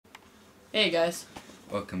Hey guys.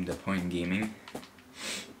 Welcome to PoiwnGaming.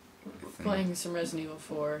 Playing some Resident Evil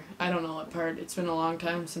 4. I don't know what part. It's been a long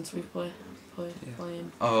time since we've played.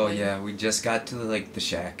 Yeah, we just got to the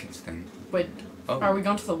shack thing. Wait, oh. Are we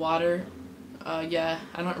going to the water? Yeah,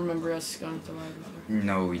 I don't remember us going to the water before.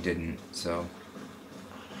 No, we didn't, so.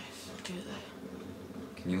 Oh, nice. Do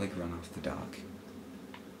that. Can you run off the dock?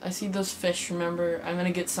 I see those fish, remember? I'm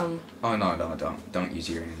gonna get some. Oh, no, don't use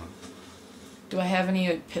your ammo. Do I have any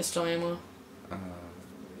pistol ammo?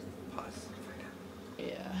 Pause.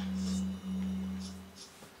 Yeah.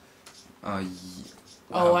 Wow,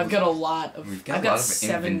 oh, I've got a lot of. We've got I've a lot got of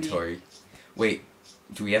 70. inventory. Wait,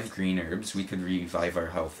 do we have green herbs? We could revive our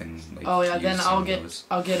health and oh yeah, use then some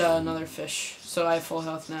I'll get another fish. So I have full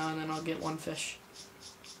health now, and then I'll get one fish.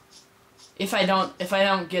 If I don't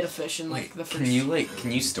get a fish in the first.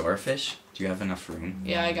 Can you store a fish? Do you have enough room?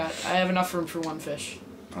 Yeah, I have enough room for one fish.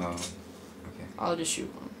 Oh, okay. I'll just shoot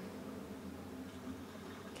one.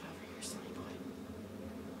 Get over here, sonny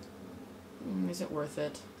boy. Is it worth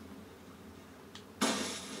it?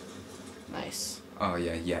 Nice. Oh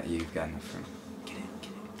yeah, you've got enough room. Get it,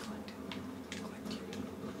 collect your.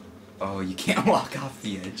 Oh, you can't walk off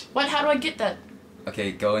the edge. What? How do I get that?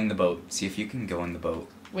 Okay, go in the boat. See if you can go in the boat.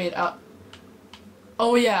 Wait,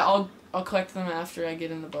 oh yeah, I'll collect them after I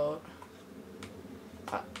get in the boat.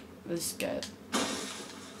 This guy.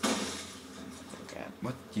 Okay.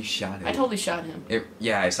 What? You shot it? I totally shot him.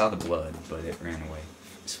 Yeah, I saw the blood, but it ran away.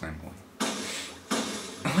 It swam away.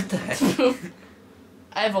 What the heck?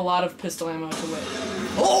 I have a lot of pistol ammo to wait.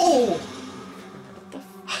 Oh! What the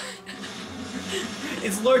f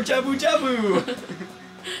It's Lord Jabu Jabu!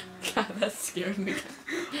 God, that scared me.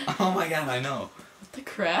 Oh my god, I know. What the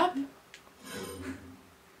crap?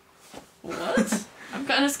 What? I'm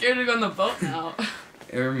kind of scared to go on the boat now.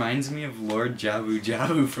 It reminds me of Lord Jabu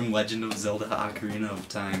Jabu from Legend of Zelda Ocarina of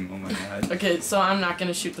Time. Oh my god. Okay, so I'm not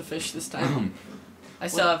gonna shoot the fish this time. I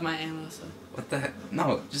still have my ammo, so. What the heck?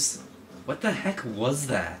 No, just. What the heck was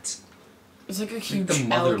that? It's like a huge the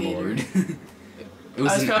Mother alligator. Lord. I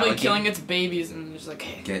was probably killing its babies and just like,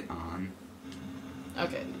 hey. Get on.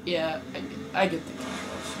 Okay, yeah, I get the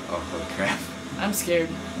Oh, holy crap. I'm scared.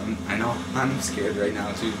 I know. I'm scared right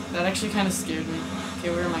now, too. That actually kind of scared me.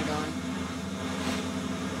 Okay, where am I going?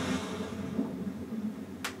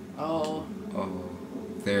 Oh. Oh,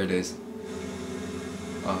 there it is.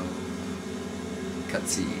 Oh.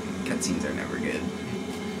 Cutscenes are never good.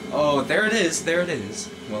 Oh, there it is.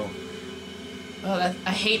 Well. Oh,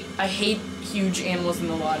 I hate huge animals in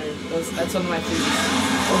the water. That's one of my favorites.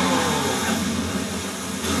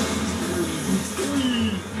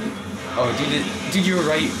 Oh, dude, you were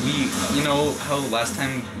right. You know how last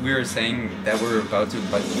time we were saying that we're about to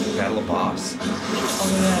battle a boss?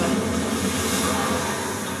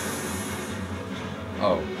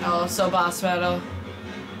 Oh, yeah. Oh, so boss battle.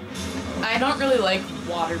 I don't really like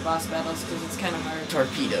water boss battles because it's kind of hard.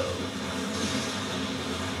 Torpedo.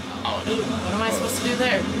 Oh, dude, what am I supposed to do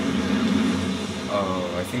there?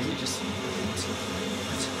 Oh, I think you just...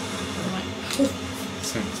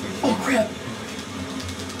 Oh, crap!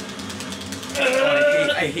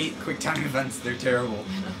 Oh, I hate quick time events. They're terrible.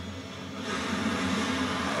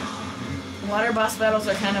 Water boss battles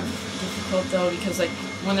are kind of difficult though because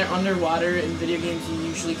when they're underwater in video games you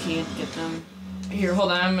usually can't get them. Here,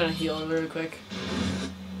 hold on, I'm gonna heal real quick.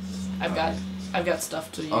 I've got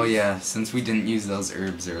stuff to use. Oh yeah, since we didn't use those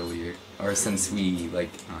herbs earlier, or since we Yeah.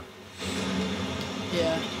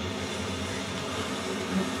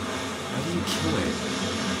 How do you kill it?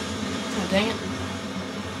 Oh, dang it.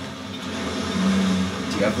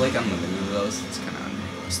 Do you have unlimited of those? It's kind of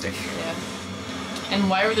unrealistic. Yeah. And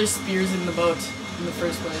why were there spears in the boat in the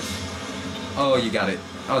first place? Oh, you got it.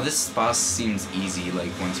 Oh, this boss seems easy.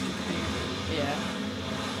 Once you get the hang of it. Yeah.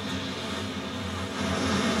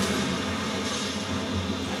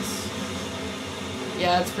 Nice.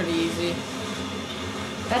 Yeah, it's pretty easy.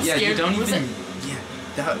 That's yeah, scary. you don't even. Yeah,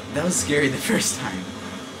 that was scary the first time.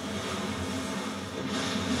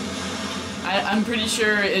 I'm pretty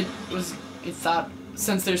sure it thought,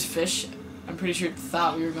 since there's fish, I'm pretty sure it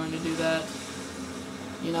thought we were going to do that.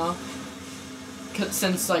 You know?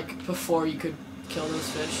 Since, before you could kill those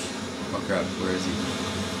fish. Oh crap, where is he?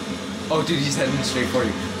 Oh dude, he's heading straight for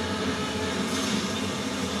you.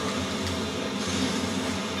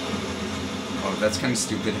 Oh, that's kind of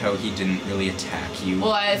stupid how he didn't really attack you.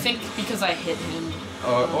 Well, I think because I hit him.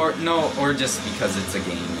 Or just because it's a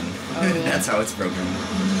game and yeah. That's how it's programmed.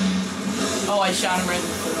 Oh, I shot him right in the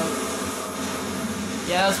throat.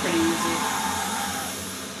 Yeah, that was pretty easy.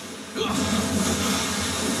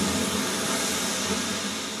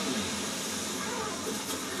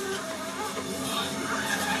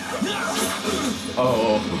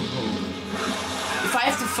 Oh. If I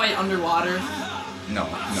have to fight underwater... No.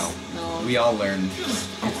 No. We all learned.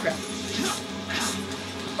 Oh, crap.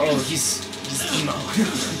 Oh, he's emo.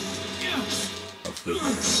 Hopefully.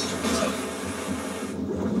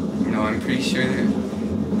 No, I'm pretty sure,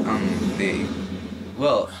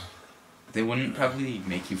 they wouldn't probably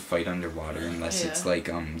make you fight underwater unless it's like,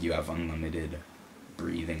 you have unlimited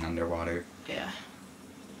breathing underwater. Yeah.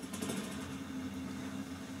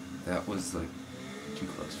 That was, like, too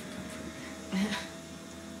close for comfort.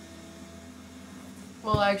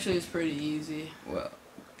 Well, actually, it's pretty easy. Well,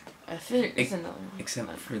 I think it's another one.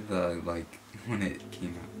 Except for the, like, when it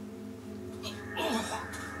came out.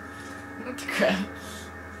 What the crap?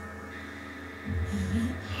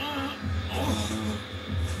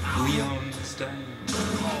 Leon's dying.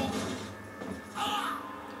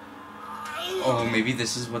 Oh, maybe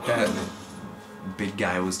this is what that big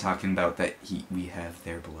guy was talking about, that we have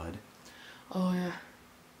their blood. Oh, yeah.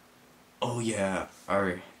 Oh, yeah.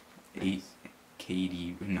 Our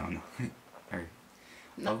Katie. No.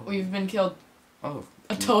 No, we've been killed a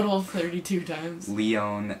total of 32 times.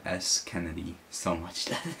 Leon S. Kennedy. So much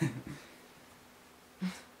death.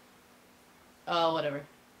 Whatever.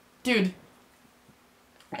 Dude.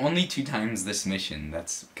 Only 2 times this mission.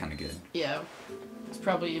 That's kind of good. Yeah. It's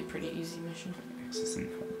probably a pretty easy mission.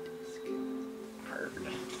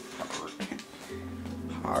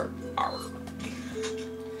 Hard.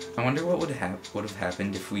 I wonder what would have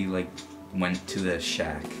happened if we, like, went to the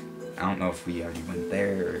shack. I don't know if we already went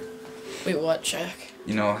there or... Wait, what shack?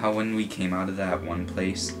 You know how when we came out of that one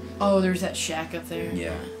place? Oh, there's that shack up there.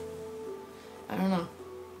 Yeah. I don't know.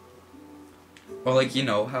 Well, like, you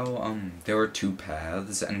know how there were 2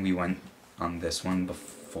 paths and we went on this one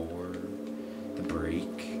before the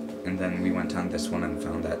break, and then we went on this one and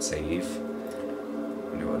found that save? I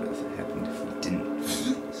wonder what would have happened if we didn't.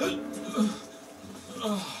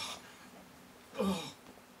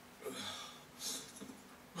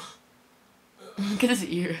 Look at his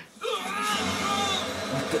ear.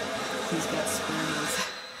 What the? He's got springs.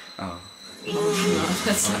 Oh. Oh no,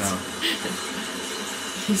 that's Oh not. no.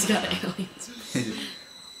 He's got aliens.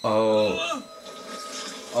 Oh.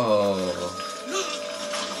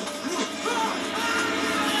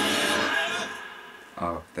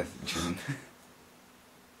 Oh, that's a dream.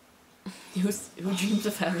 Who dreams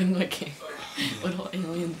of having like little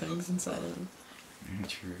alien things inside of him?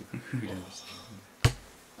 True. Who does?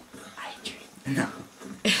 I dream. No.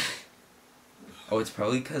 Oh, it's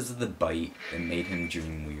probably because of the bite that made him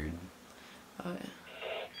dream weird. Oh yeah.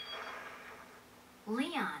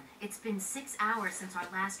 Leon, it's been 6 hours since our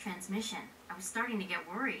last transmission. I was starting to get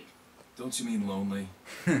worried. Don't you mean lonely?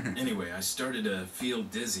 Anyway, I started to feel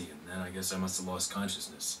dizzy, and then I guess I must have lost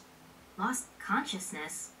consciousness. Lost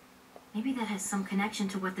consciousness? Maybe that has some connection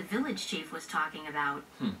to what the village chief was talking about.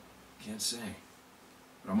 Can't say.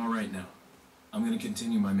 But I'm alright now. I'm gonna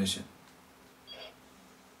continue my mission.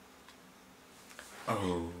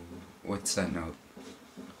 Oh, what's that note?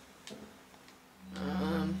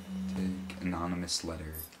 Take anonymous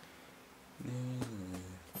letter.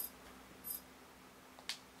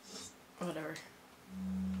 Whatever.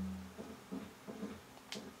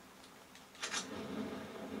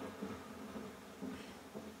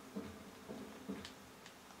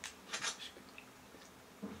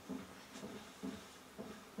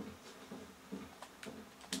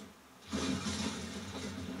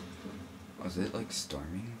 Was it like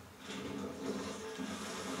storming?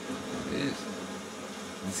 It is.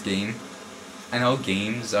 This game. I know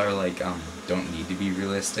games are like don't need to be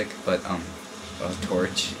realistic, but a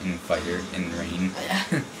torch and fire and rain.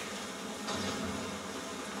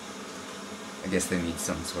 I guess they need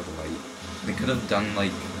some sort of light. They could have done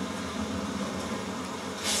like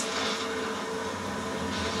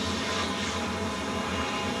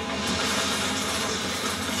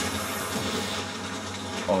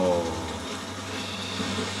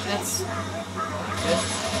That's good.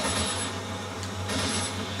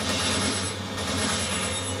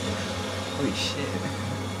 Holy shit.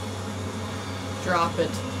 Drop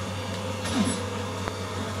it.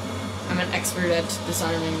 I'm an expert at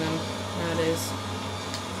disarming them nowadays.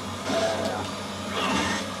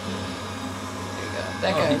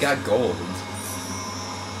 That Oh, he guy's... got gold.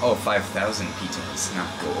 Oh, 5,000 pitos, not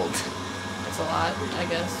gold. That's a lot, I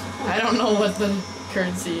guess. I don't know what the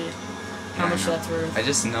currency... How much that's worth. I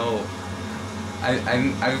just know...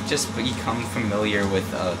 I've just become familiar with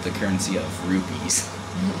the currency of rupees.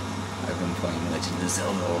 I've been playing Legend of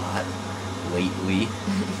Zelda a lot lately.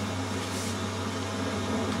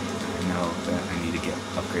 I know that I need to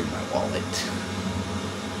upgrade my wallet.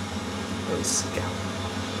 Those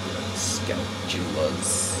scout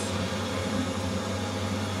jewelers.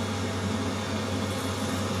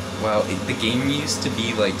 Wow, the game used to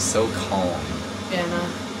be like so calm. Yeah, no.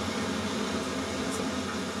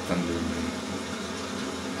 Thunder.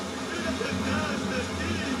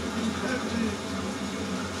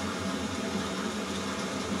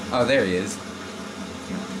 Oh, there he is.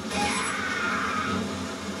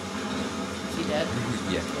 Is he dead?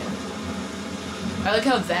 Yeah. I like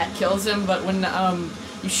how that kills him, but when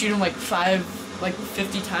you shoot him like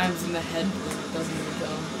 50 times in the head, it doesn't even kill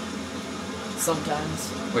him.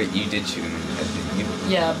 Sometimes. Wait, you did shoot him in the head, didn't you?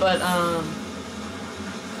 Yeah, but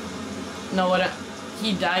no,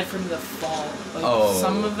 he died from the fall. Like, oh.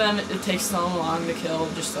 Some of them it takes so long to kill,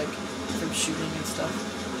 just like from shooting and stuff.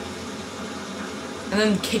 And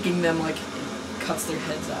then kicking them like cuts their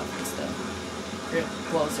heads off and stuff. Or it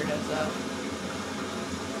blows their heads out.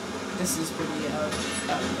 This is pretty out.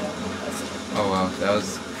 Oh wow, that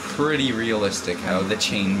was pretty realistic how the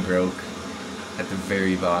chain broke at the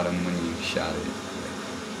very bottom when you shot it.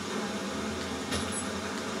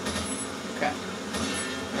 Crap.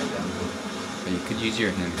 There we go. But you could use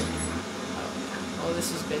your hand. Oh,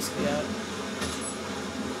 this is basically out.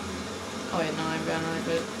 Oh yeah, no, I've got another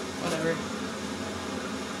bit. Whatever.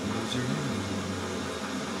 Use your hand.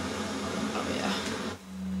 Oh yeah.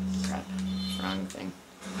 Crap. Wrong thing.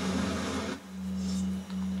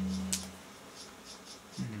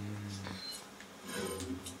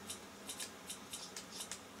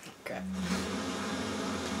 Crap.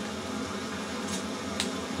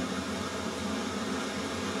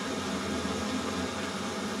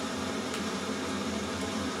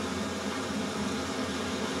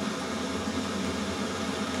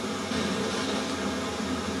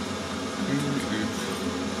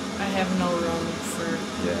 I have no room for.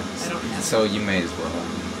 Yeah. I don't have. So you may as well.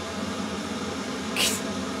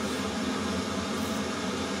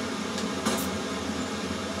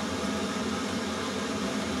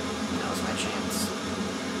 Now's my chance.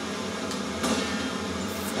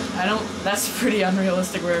 I don't. That's pretty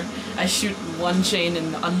unrealistic. Where I shoot one chain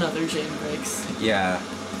and another chain breaks. Yeah,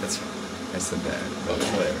 that's. I said that. But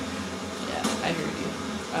whatever. Yeah, I heard you.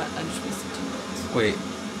 I'm just wasting 2 minutes. Wait,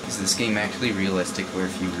 is this game actually realistic where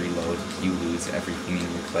if you reload, you lose everything in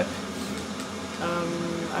your clip? I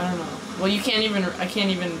don't know. Well, you can't even. I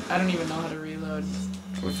don't even know how to reload.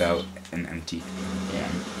 Without an empty Yeah.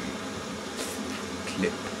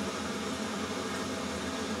 clip.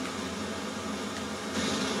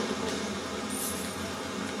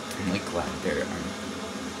 I'm like glad there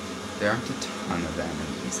aren't a ton of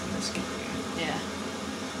enemies in this game. Yeah.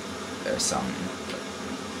 There are some. But...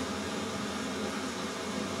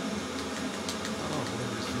 Oh, what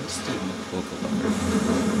is this? Pull the lever.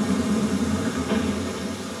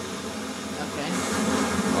 Okay.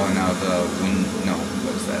 Oh, now the wind. No,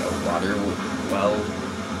 what is that? A water well?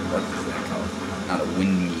 What is that called? Not a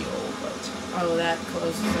windmill, but. Oh, that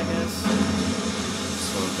closes, I guess.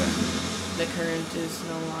 So then. The current is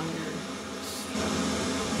no longer.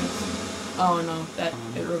 Oh no, that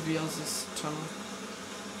it reveals this tunnel.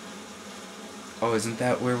 Oh, isn't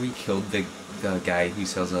that where we killed the guy who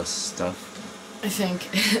sells us stuff? I think.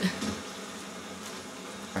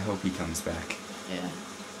 I hope he comes back. Yeah.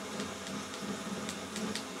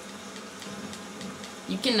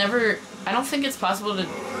 You can never. I don't think it's possible to.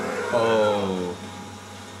 Oh.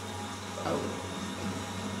 Oh.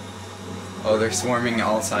 Oh, they're swarming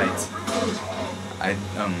all sides.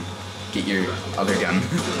 Get your other gun.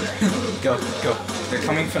 Go. They're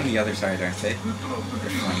coming from the other side, aren't they? They're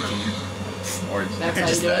flanking. Or That's they're how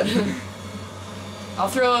just you do dead. it. I'll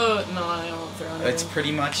throw. No, I won't throw anything. It's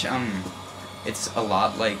pretty much, it's a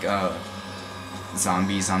lot like,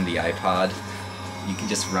 zombies on the iPod. You can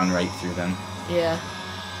just run right through them. Yeah.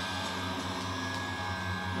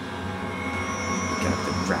 Got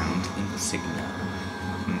the round insignia.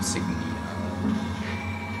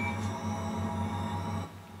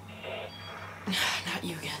 Not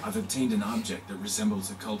you again. I've obtained an object that resembles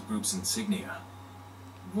a cult group's insignia.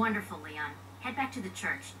 Wonderful, Leon. Head back to the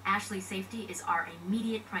church. Ashley's safety is our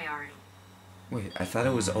immediate priority. Wait, I thought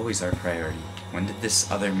it was always our priority. When did this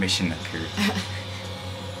other mission occur?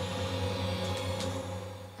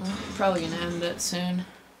 Well, probably gonna end it soon.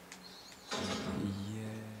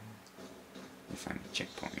 Yeah. We find a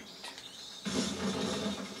checkpoint.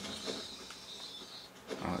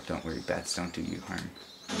 Oh, don't worry, bats don't do you harm.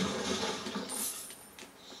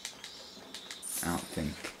 I don't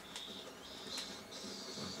think.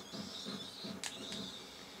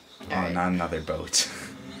 Oh, Alright. not another boat.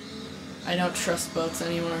 I don't trust boats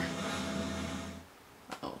anymore.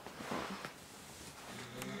 Oh.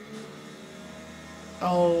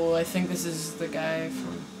 Oh, I think this is the guy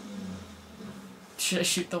from... Should I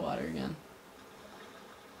shoot the water again?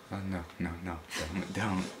 Oh, no.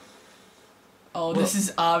 Don't. Oh, this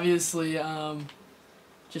is obviously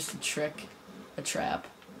just a trick, a trap.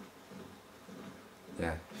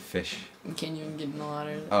 Yeah, fish. You can't even get in the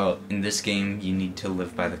water. Oh, in this game, you need to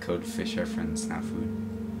live by the code fish are friends, not food.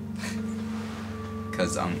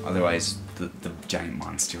 Because otherwise, the giant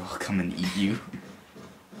monster will come and eat you.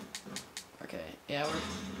 Okay, yeah,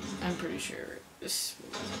 I'm pretty sure this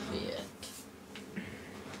will be it.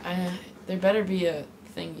 There better be a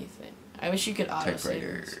thingy thing. I wish you could auto save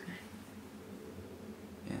Typewriter. this.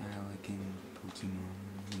 Yeah, like in Pokemon.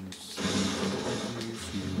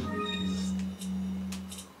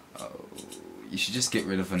 Oh, you should just get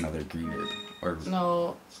rid of another green herb. Or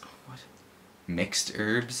No. what? Mixed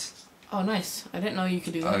herbs? Oh, nice. I didn't know you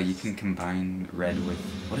could do that. Oh, you can combine red with...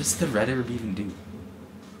 What does the red herb even do?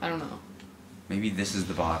 I don't know. Maybe this is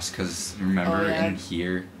the boss, because remember Oh, yeah. in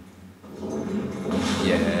here...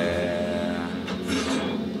 Yeah...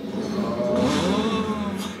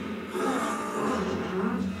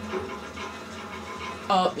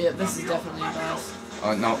 Oh, yeah, this is definitely a boss.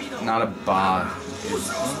 Oh, no, not a boss.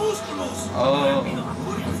 Oh, okay.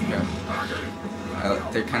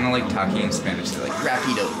 They're kind of like talking in Spanish. They're like,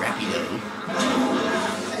 rapido, rapido.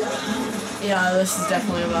 Yeah, this is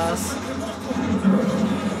definitely a boss.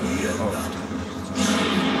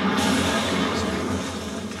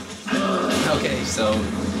 Oh. Okay, so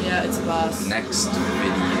Yeah, it's a boss. next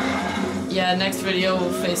video. Yeah, next video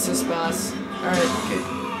we'll face this boss. Alright, Okay.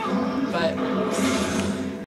 bye.